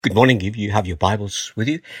Good morning. If you have your Bibles with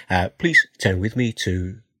you, please turn with me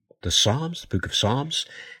to the Psalms, the book of Psalms,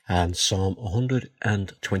 and Psalm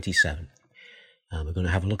 127. And we're going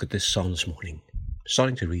to have a look at this psalm this morning,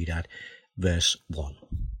 starting to read at verse 1.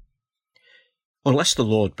 Unless the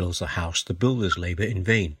Lord builds the house, the builders labor in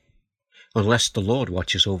vain. Unless the Lord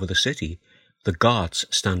watches over the city, the guards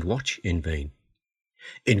stand watch in vain.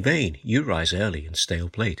 In vain you rise early and stay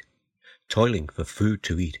up late, toiling for food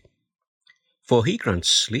to eat. For he grants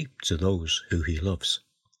sleep to those who he loves.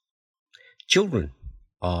 Children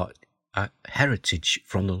are a heritage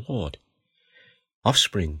from the Lord,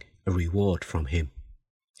 offspring a reward from him.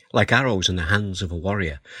 Like arrows in the hands of a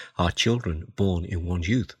warrior are children born in one's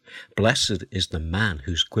youth. Blessed is the man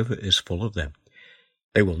whose quiver is full of them.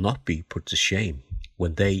 They will not be put to shame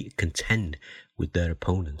when they contend with their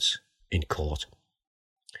opponents in court.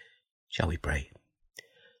 Shall we pray?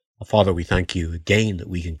 Father, we thank you again that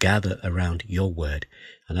we can gather around your word.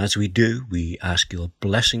 And as we do, we ask your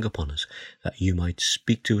blessing upon us, that you might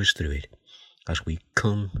speak to us through it. As we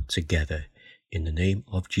come together in the name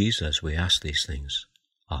of Jesus, we ask these things.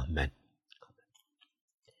 Amen.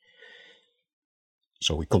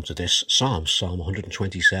 So we come to this Psalm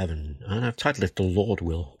 127, and I've titled it, The Lord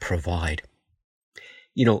Will Provide.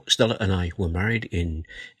 You know, Stella and I were married in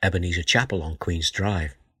Ebenezer Chapel on Queen's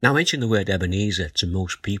Drive. Now mention the word Ebenezer to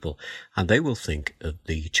most people and they will think of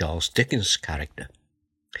the Charles Dickens character.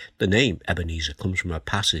 The name Ebenezer comes from a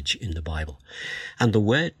passage in the Bible, and the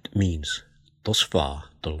word means, thus far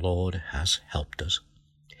the Lord has helped us.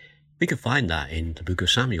 We can find that in the book of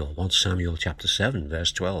Samuel, 1 Samuel chapter 7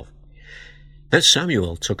 verse 12. Then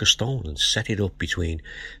Samuel took a stone and set it up between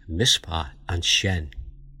Mizpah and Shen.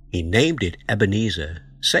 He named it Ebenezer,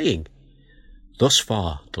 saying, thus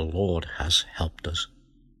far the Lord has helped us.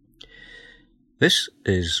 This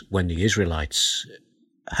is when the Israelites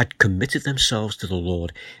had committed themselves to the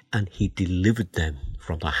Lord and he delivered them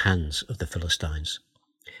from the hands of the Philistines.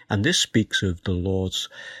 And this speaks of the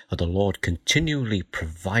Lord continually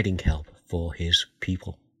providing help for his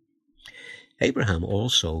people. Abraham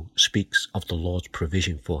also speaks of the Lord's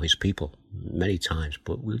provision for his people many times,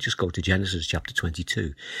 but we'll just go to Genesis chapter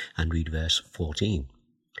 22 and read verse 14.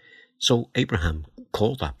 So Abraham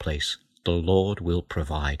called that place, the Lord will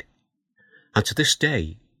provide. And to this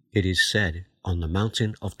day it is said, on the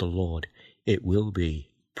mountain of the Lord it will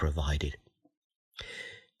be provided.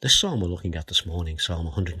 The psalm we're looking at this morning, Psalm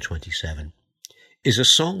 127, is a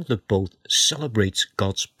song that both celebrates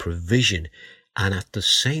God's provision and at the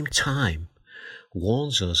same time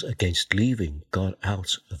warns us against leaving God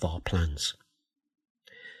out of our plans.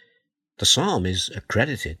 The psalm is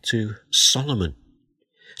accredited to Solomon.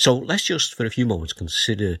 So let's just for a few moments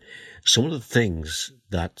consider some of the things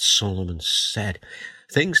that Solomon said,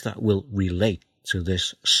 things that will relate to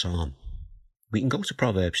this psalm. We can go to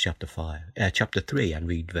Proverbs chapter 3 and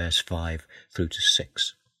read verse 5 through to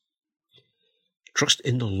 6. Trust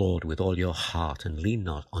in the Lord with all your heart and lean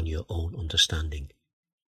not on your own understanding.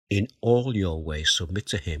 In all your ways submit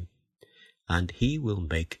to him, and he will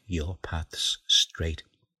make your paths straight.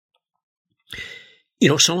 You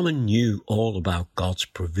know, Solomon knew all about God's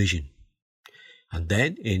provision. And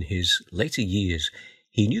then in his later years,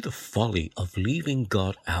 he knew the folly of leaving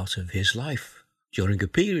God out of his life during a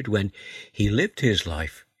period when he lived his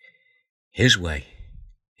life his way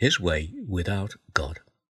without God.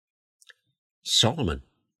 Solomon,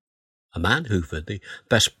 a man who for the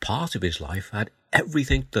best part of his life had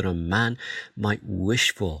everything that a man might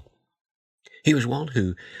wish for. He was one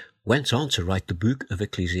who went on to write the book of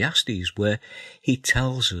Ecclesiastes, where he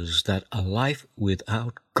tells us that a life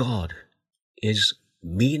without God is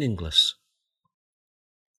meaningless.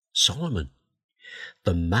 Solomon,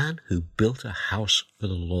 the man who built a house for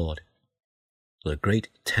the Lord, the great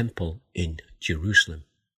temple in Jerusalem.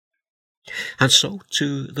 And so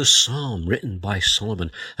to the psalm written by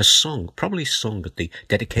Solomon, a song probably sung at the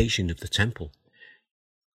dedication of the temple.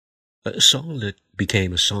 A song that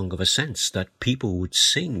became a song of ascents that people would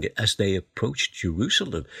sing as they approached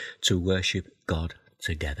Jerusalem to worship God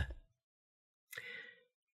together.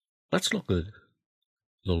 Let's look at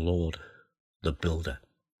the Lord, the builder.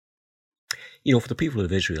 You know, for the people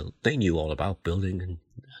of Israel, they knew all about building and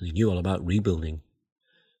they knew all about rebuilding.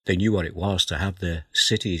 They knew what it was to have their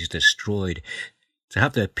cities destroyed, to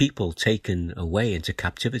have their people taken away into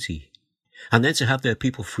captivity, and then to have their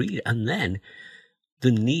people freed, and then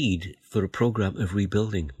the need for a program of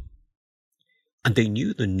rebuilding. And they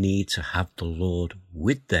knew the need to have the Lord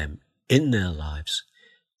with them in their lives.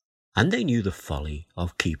 And they knew the folly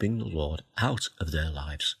of keeping the Lord out of their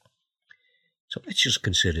lives. So let's just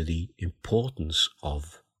consider the importance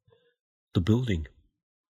of the building.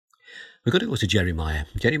 We're going to go to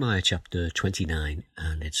Jeremiah chapter 29,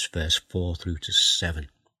 and it's verse 4 through to 7.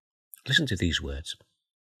 Listen to these words.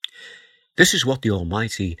 This is what the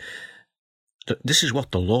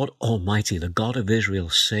Lord Almighty, the God of Israel,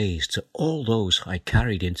 says to all those I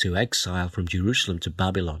carried into exile from Jerusalem to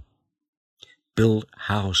Babylon. Build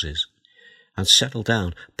houses and settle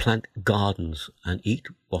down, plant gardens and eat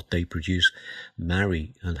what they produce.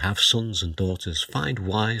 Marry and have sons and daughters. Find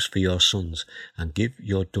wives for your sons and give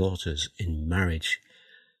your daughters in marriage,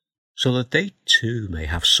 so that they too may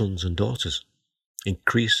have sons and daughters.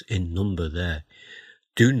 Increase in number there.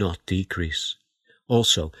 Do not decrease.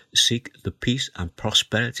 Also, seek the peace and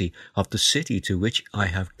prosperity of the city to which I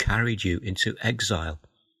have carried you into exile.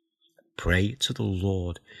 Pray to the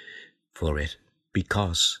Lord for it,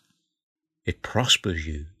 because it prospers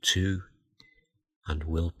you too and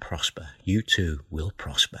will prosper. You too will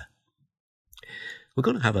prosper. We're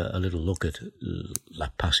going to have a little look at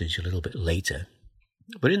that passage a little bit later.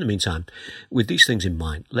 But in the meantime, with these things in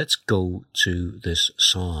mind, let's go to this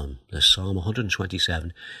psalm. The Psalm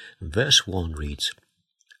 127, verse 1 reads,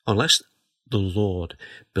 Unless the Lord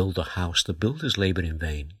build a house, the builders labor in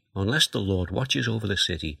vain. Unless the Lord watches over the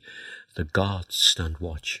city, the guards stand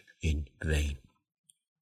watch in vain.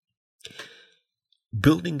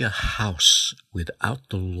 Building a house without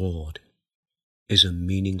the Lord is a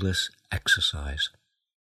meaningless exercise.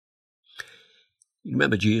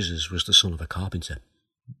 Remember, Jesus was the son of a carpenter.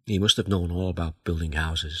 He must have known all about building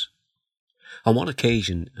houses. On one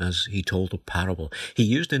occasion, as he told a parable, he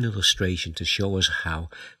used an illustration to show us how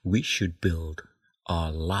we should build our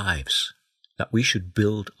lives, that we should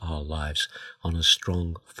build our lives on a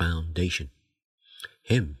strong foundation.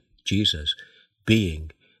 Him, Jesus,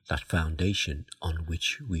 being that foundation on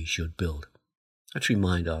which we should build. Let's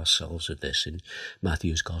remind ourselves of this in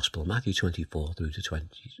Matthew's Gospel, Matthew 7,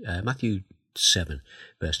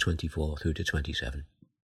 verse 24 through to 27.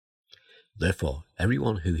 Therefore,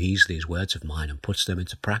 everyone who heeds these words of mine and puts them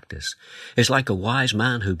into practice is like a wise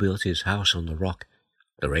man who built his house on the rock.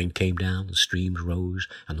 The rain came down, the streams rose,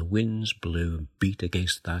 and the winds blew and beat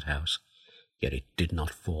against that house. Yet it did not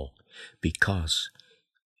fall, because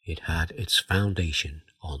it had its foundation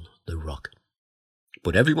on the rock.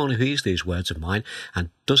 But everyone who hears these words of mine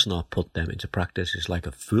and does not put them into practice is like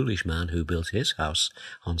a foolish man who built his house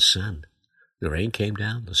on sand. The rain came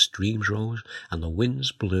down, the streams rose, and the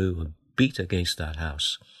winds blew and beat against that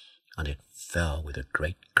house, and it fell with a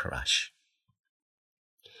great crash.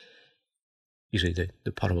 You see,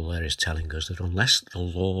 the parable there is telling us that unless the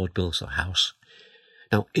Lord builds a house.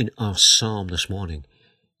 Now, in our psalm this morning,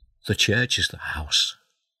 the church is the house.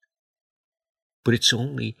 But it's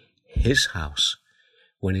only his house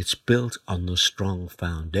when it's built on the strong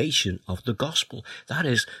foundation of the gospel. That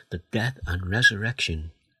is the death and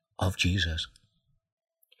resurrection of Jesus.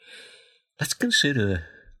 Let's consider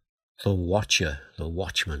the watcher, the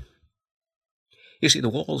watchman. You see, the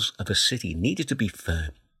walls of a city needed to be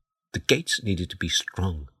firm. The gates needed to be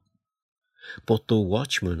strong. But the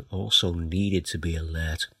watchman also needed to be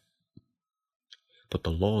alert. But the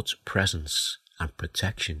Lord's presence and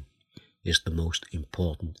protection is the most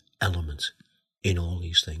important element in all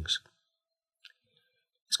these things.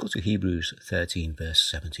 Let's go to Hebrews 13, verse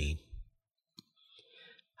 17.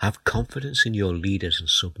 Have confidence in your leaders and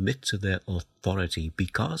submit to their authority,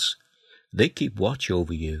 because they keep watch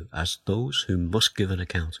over you as those who must give an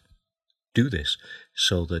account. Do this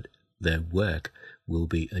so that their work will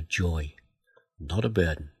be a joy, not a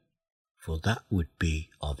burden, for that would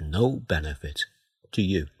be of no benefit to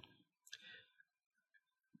you.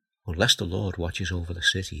 Unless the Lord watches over the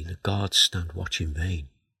city, the guards stand watch in vain.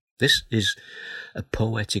 This is a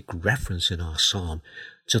poetic reference in our psalm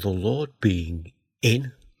to the Lord being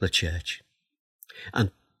in the church,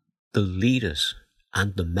 and the leaders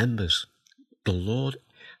and the members. The Lord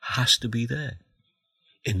has to be there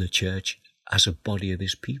in the church as a body of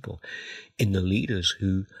his people, in the leaders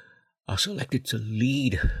who are selected to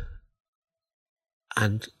lead,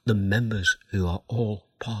 and the members who are all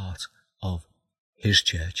part of his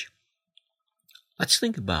church. Let's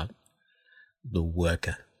think about the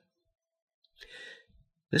worker.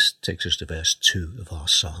 This takes us to verse 2 of our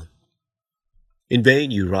psalm. In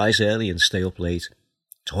vain you rise early and stay up late,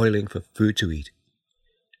 toiling for food to eat,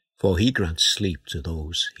 for he grants sleep to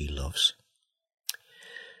those he loves.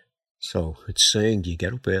 So it's saying you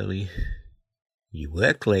get up early, you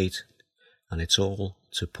work late, and it's all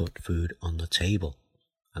to put food on the table.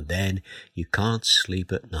 And then you can't sleep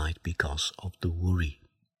at night because of the worry.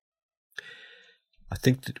 I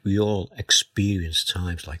think that we all experience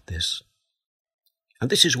times like this. And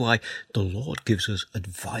this is why the Lord gives us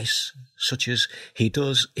advice, such as he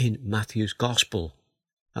does in Matthew's Gospel.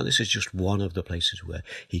 And this is just one of the places where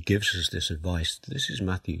he gives us this advice. This is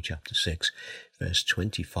Matthew chapter 6, verse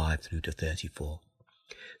 25 through to 34.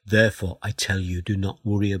 Therefore, I tell you, do not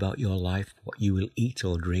worry about your life, what you will eat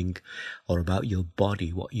or drink, or about your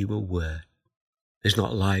body, what you will wear. Is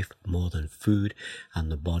not life more than food,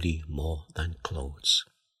 and the body more than clothes?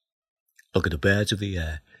 Look at the birds of the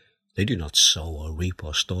air. They do not sow or reap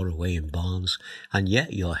or store away in barns, and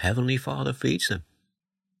yet your heavenly Father feeds them.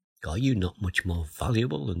 Are you not much more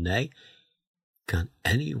valuable than they? Can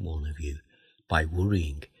any one of you, by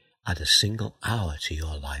worrying, add a single hour to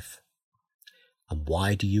your life? And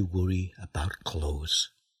why do you worry about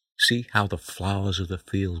clothes? See how the flowers of the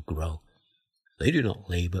field grow. They do not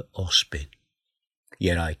labor or spin.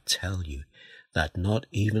 Yet I tell you that not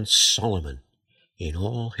even Solomon, in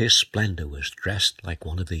all his splendor, was dressed like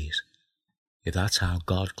one of these. If that's how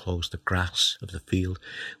God clothes the grass of the field,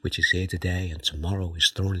 which is here today and tomorrow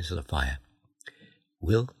is thrown into the fire,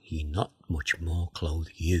 will he not much more clothe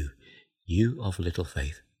you, you of little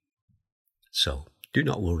faith? So do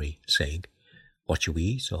not worry, saying, what shall we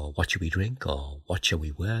eat, or what shall we drink, or what shall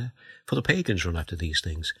we wear? For the pagans run after these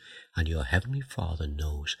things, and your heavenly Father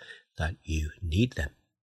knows that you need them.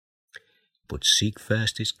 But seek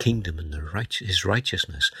first his kingdom and his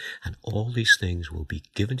righteousness, and all these things will be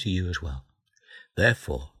given to you as well.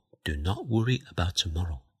 Therefore, do not worry about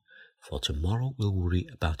tomorrow, for tomorrow will worry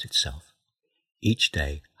about itself. Each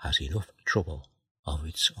day has enough trouble of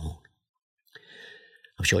its own.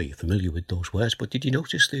 I'm sure you're familiar with those words, but did you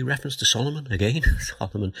notice the reference to Solomon again?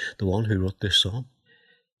 Solomon, the one who wrote this psalm.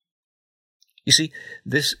 You see,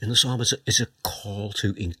 this in the psalm is a call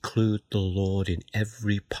to include the Lord in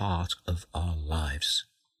every part of our lives.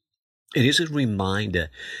 It is a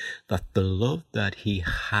reminder that the love that he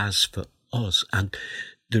has for us and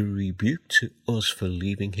the rebuke to us for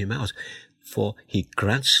leaving him out, for he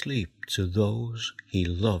grants sleep to those he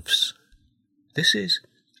loves. This is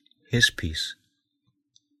his peace.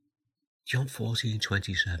 John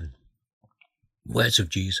 14:27. Words of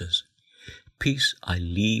Jesus. Peace I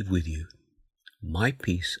leave with you. My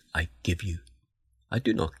peace I give you. I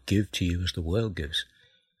do not give to you as the world gives.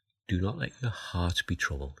 Do not let your hearts be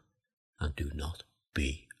troubled, and do not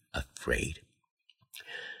be afraid.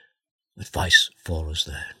 Advice for us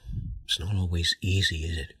there. It's not always easy,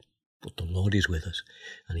 is it? But the Lord is with us,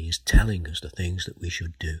 and he is telling us the things that we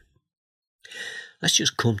should do. Let's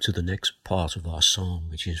just come to the next part of our psalm,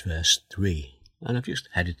 which is verse 3. And I've just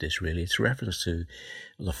headed this really. It's a reference to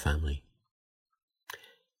the family.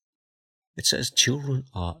 It says, children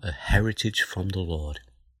are a heritage from the Lord,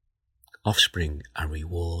 offspring a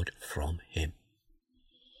reward from him.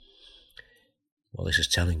 Well, this is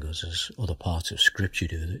telling us, as other parts of Scripture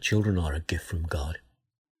do, that children are a gift from God.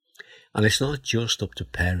 And it's not just up to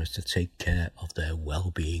parents to take care of their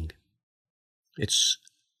well-being. It's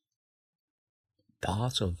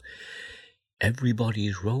part of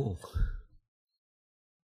everybody's role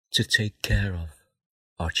to take care of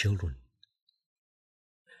our children.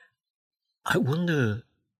 I wonder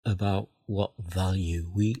about what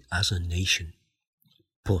value we as a nation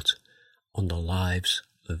put on the lives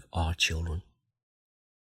of our children.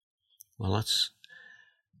 Well, that's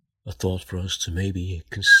a thought for us to maybe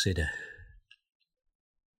consider.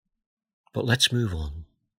 But let's move on.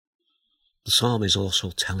 The psalm is also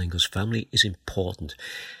telling us family is important.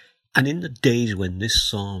 And in the days when this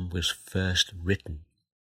psalm was first written,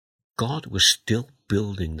 God was still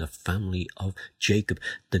building the family of Jacob,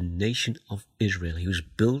 the nation of Israel. He was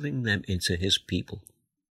building them into his people.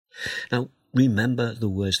 Now, remember the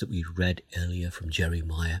words that we read earlier from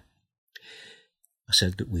Jeremiah. I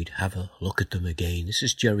said that we'd have a look at them again. This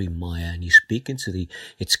is Jeremiah, and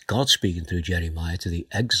it's God speaking through Jeremiah to the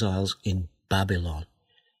exiles in Babylon.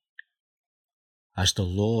 As the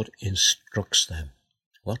Lord instructs them,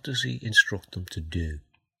 what does he instruct them to do?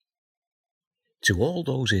 To all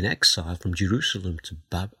those in exile from Jerusalem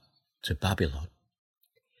to Babylon,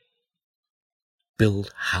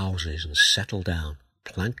 build houses and settle down,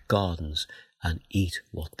 plant gardens and eat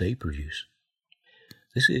what they produce.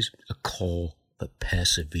 This is a call for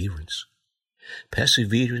perseverance.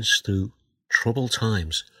 Perseverance through troubled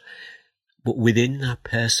times. But within that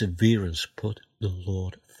perseverance, put the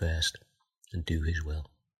Lord first and do his will.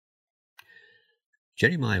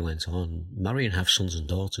 Jeremiah went on, marry and have sons and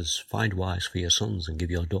daughters, find wives for your sons and give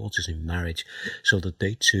your daughters in marriage so that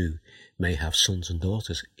they too may have sons and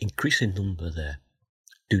daughters. Increase in number there,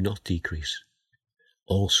 do not decrease.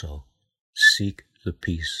 Also, seek the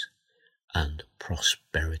peace and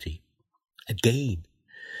prosperity. Again,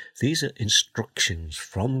 these are instructions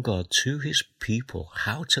from God to his people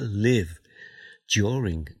how to live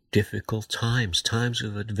during difficult times, times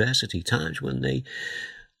of adversity, times when they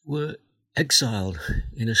were exiled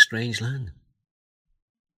in a strange land.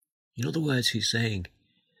 In other words, he's saying,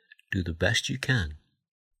 do the best you can,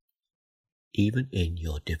 even in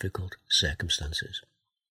your difficult circumstances.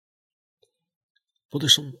 But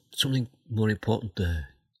there's something more important there.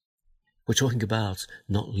 We're talking about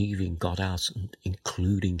not leaving God out and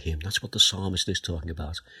including him. That's what the psalmist is talking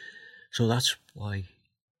about. So that's why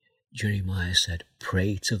Jeremiah said,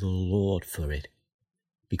 pray to the Lord for it,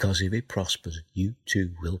 because if it prospers, you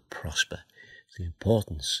too will prosper. It's the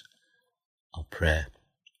importance of prayer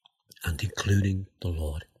and including the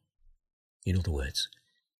Lord. In other words,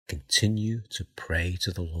 continue to pray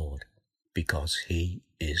to the Lord because he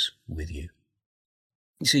is with you.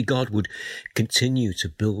 You see, God would continue to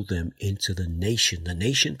build them into the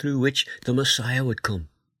nation through which the Messiah would come.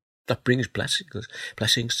 That brings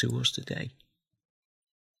blessings to us today.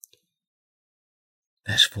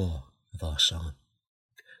 Verse 4 of our psalm.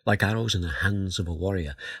 Like arrows in the hands of a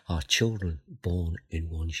warrior are children born in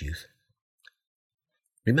one's youth.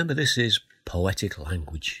 Remember, this is poetic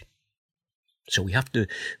language. So we have to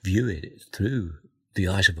view it through the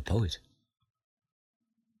eyes of a poet.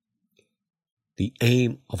 The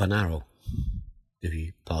aim of an arrow, if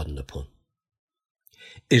you pardon the pun,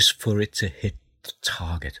 is for it to hit the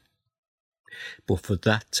target. But for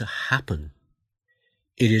that to happen,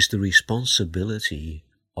 it is the responsibility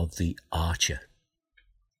of the archer.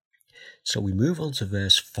 So we move on to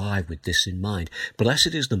verse 5 with this in mind.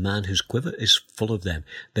 Blessed is the man whose quiver is full of them.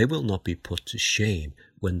 They will not be put to shame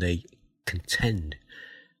when they contend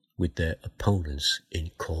with their opponents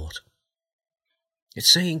in court.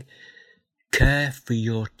 It's saying, care for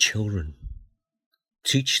your children.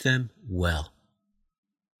 Teach them well.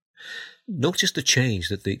 Notice the change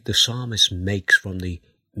that the psalmist makes from the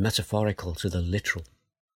metaphorical to the literal.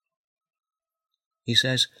 He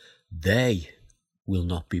says, they will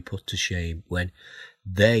not be put to shame when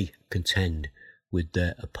they contend with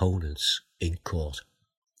their opponents in court.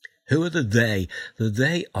 Who are the they? The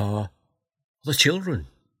they are the children.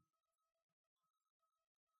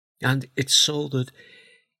 And it's so that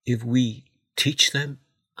if we teach them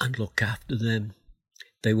and look after them,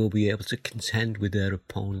 they will be able to contend with their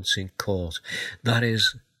opponents in court. That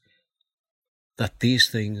is, that these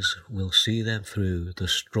things will see them through the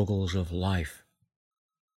struggles of life.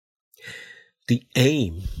 The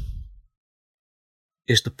aim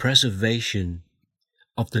is the preservation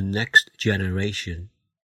of the next generation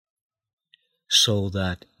so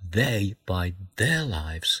that they, by their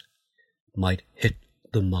lives, might hit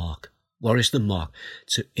the mark. What is the mark?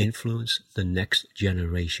 To influence the next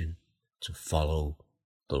generation to follow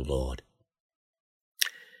the Lord.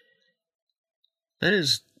 Let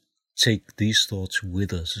us take these thoughts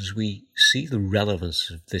with us as we see the relevance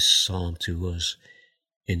of this psalm to us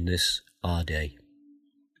in this our day.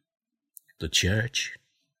 The church,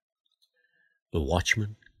 the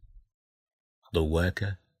watchman, the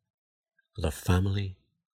worker, the family.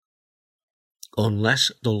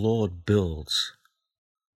 Unless the Lord builds,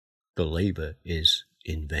 the labor is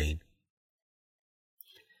in vain.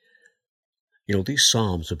 You know, these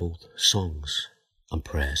psalms are both songs and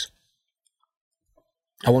prayers.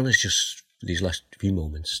 I want us just, for these last few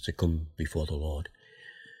moments, to come before the Lord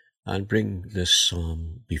and bring this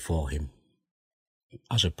psalm before him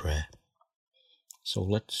as a prayer. So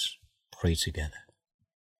let's pray together.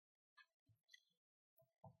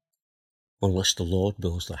 Unless the Lord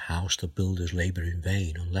builds the house, the builders labor in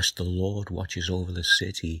vain. Unless the Lord watches over the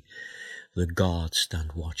city, the guards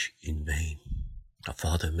stand watch in vain. Our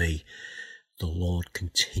Father, may the Lord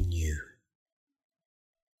continue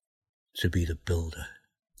to be the builder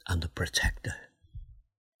and the protector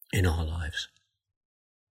in our lives.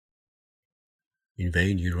 In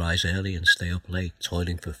vain you rise early and stay up late,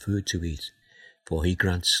 toiling for food to eat, for he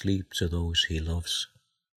grants sleep to those he loves.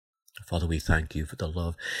 Father, we thank you for the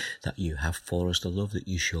love that you have for us, the love that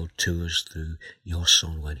you showed to us through your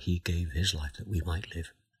Son when he gave his life that we might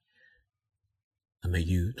live. And may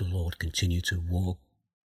you, the Lord, continue to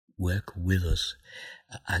work with us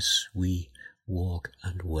as we walk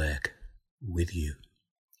and work with you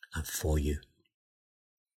and for you.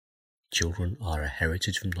 Children are a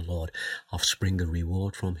heritage from the Lord, offspring a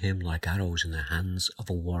reward from him. Like arrows in the hands of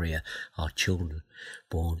a warrior are children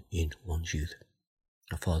born in one's youth.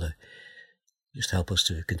 Our Father, just help us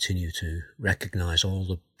to continue to recognize all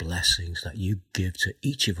the blessings that you give to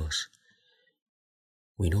each of us.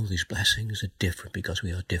 We know these blessings are different because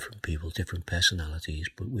we are different people, different personalities,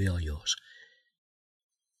 but we are yours.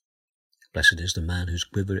 Blessed is the man whose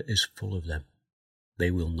quiver is full of them.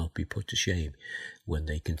 They will not be put to shame when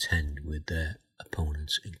they contend with their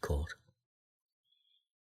opponents in court.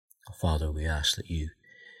 Our Father, we ask that you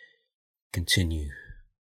continue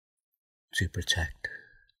to protect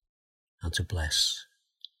and to bless,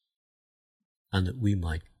 and that we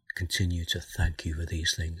might continue to thank you for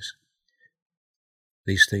these things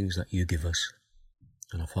that you give us.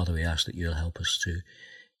 And our Father, we ask that you'll help us to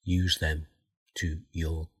use them to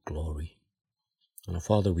your glory. And our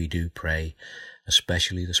Father, we do pray,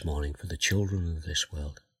 especially this morning, for the children of this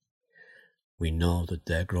world. We know that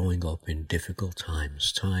they're growing up in difficult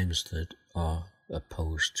times that are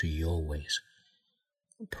opposed to your ways.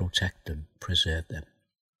 Protect them, preserve them,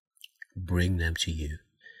 bring them to you,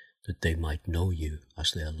 that they might know you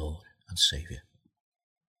as their Lord and Saviour.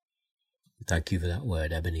 Thank you for that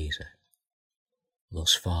word, Ebenezer.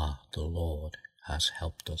 Thus far, the Lord has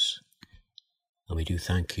helped us. And we do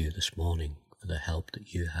thank you this morning for the help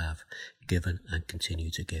that you have given and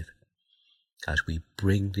continue to give as we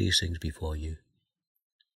bring these things before you.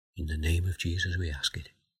 In the name of Jesus we ask it.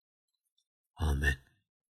 Amen.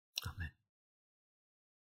 Amen.